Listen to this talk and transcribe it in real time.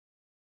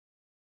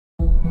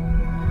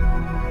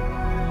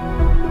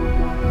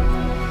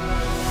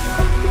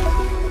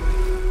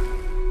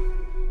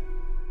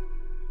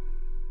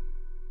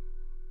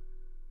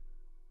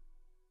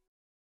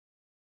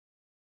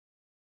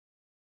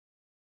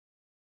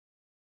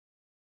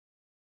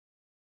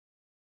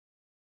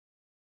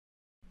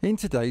In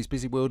today's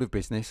busy world of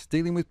business,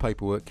 dealing with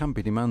paperwork can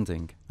be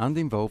demanding and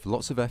involve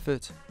lots of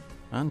effort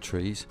and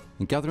trees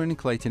in gathering and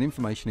collating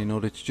information in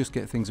order to just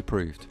get things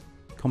approved.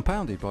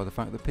 Compounded by the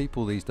fact that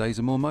people these days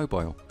are more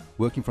mobile,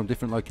 working from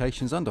different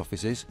locations and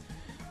offices,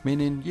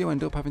 meaning you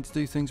end up having to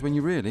do things when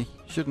you really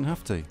shouldn't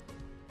have to.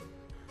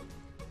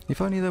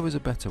 If only there was a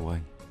better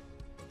way.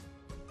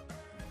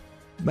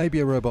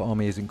 Maybe a robot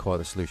army isn't quite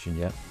the solution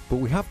yet, but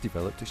we have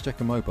developed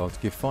Exchequer Mobile to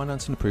give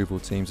finance and approval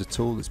teams a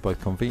tool that's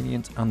both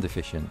convenient and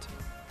efficient.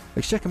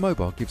 Exchequer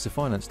Mobile gives the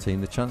finance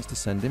team the chance to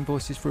send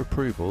invoices for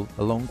approval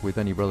along with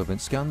any relevant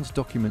scans,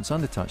 documents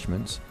and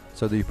attachments,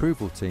 so the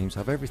approval teams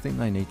have everything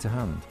they need to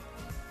hand.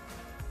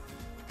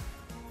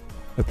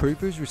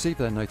 Approvers receive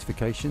their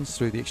notifications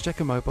through the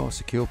Exchequer Mobile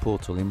secure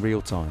portal in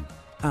real time,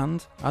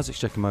 and as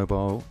Exchequer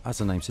Mobile, as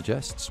the name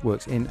suggests,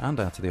 works in and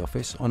out of the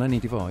office on any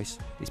device,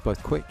 it's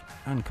both quick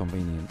and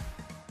convenient.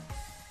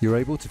 You're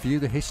able to view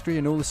the history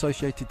and all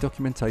associated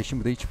documentation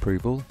with each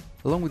approval,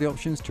 along with the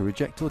options to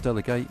reject or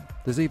delegate.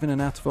 There's even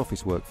an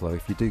out-of-office workflow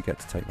if you do get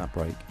to take that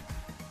break.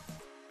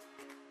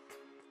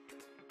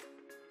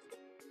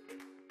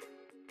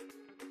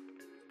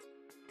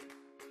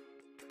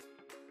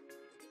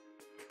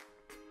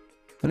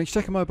 And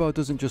Exchequer Mobile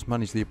doesn't just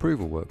manage the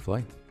approval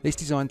workflow, it's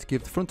designed to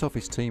give the front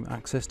office team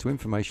access to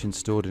information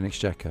stored in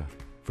Exchequer.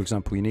 For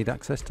example, you need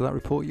access to that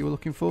report you were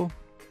looking for?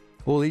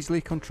 All easily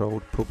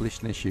controlled,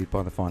 published and issued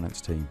by the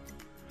finance team,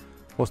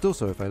 whilst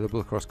also available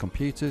across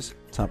computers,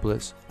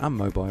 tablets and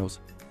mobiles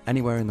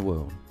anywhere in the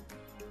world.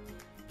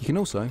 You can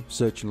also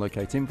search and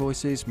locate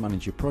invoices,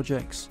 manage your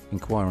projects,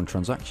 inquire on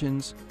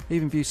transactions,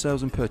 even view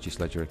sales and purchase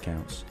ledger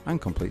accounts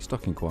and complete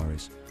stock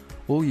inquiries,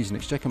 all using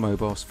Exchequer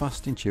Mobile's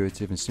fast,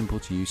 intuitive and simple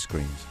to use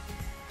screens.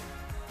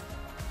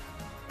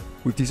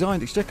 We've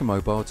designed Exchequer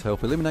Mobile to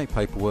help eliminate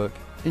paperwork,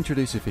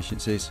 introduce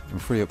efficiencies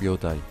and free up your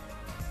day.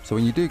 So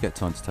when you do get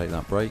time to take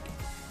that break,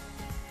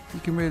 you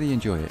can really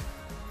enjoy it.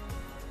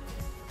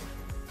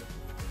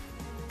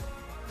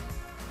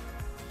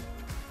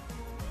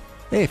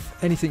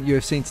 If anything you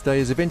have seen today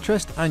is of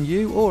interest and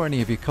you or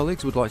any of your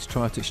colleagues would like to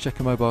try out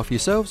Exchequer Mobile for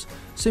yourselves,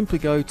 simply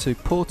go to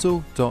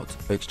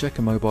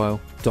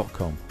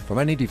portal.exchequermobile.com from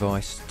any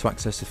device to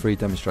access the free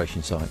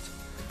demonstration site.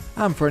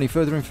 And for any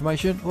further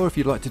information, or if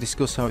you'd like to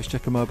discuss how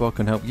Exchequer Mobile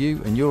can help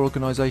you and your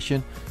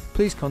organisation,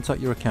 please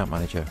contact your account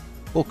manager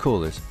or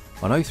call us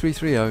on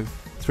 0330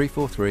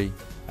 343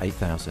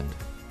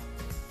 8000.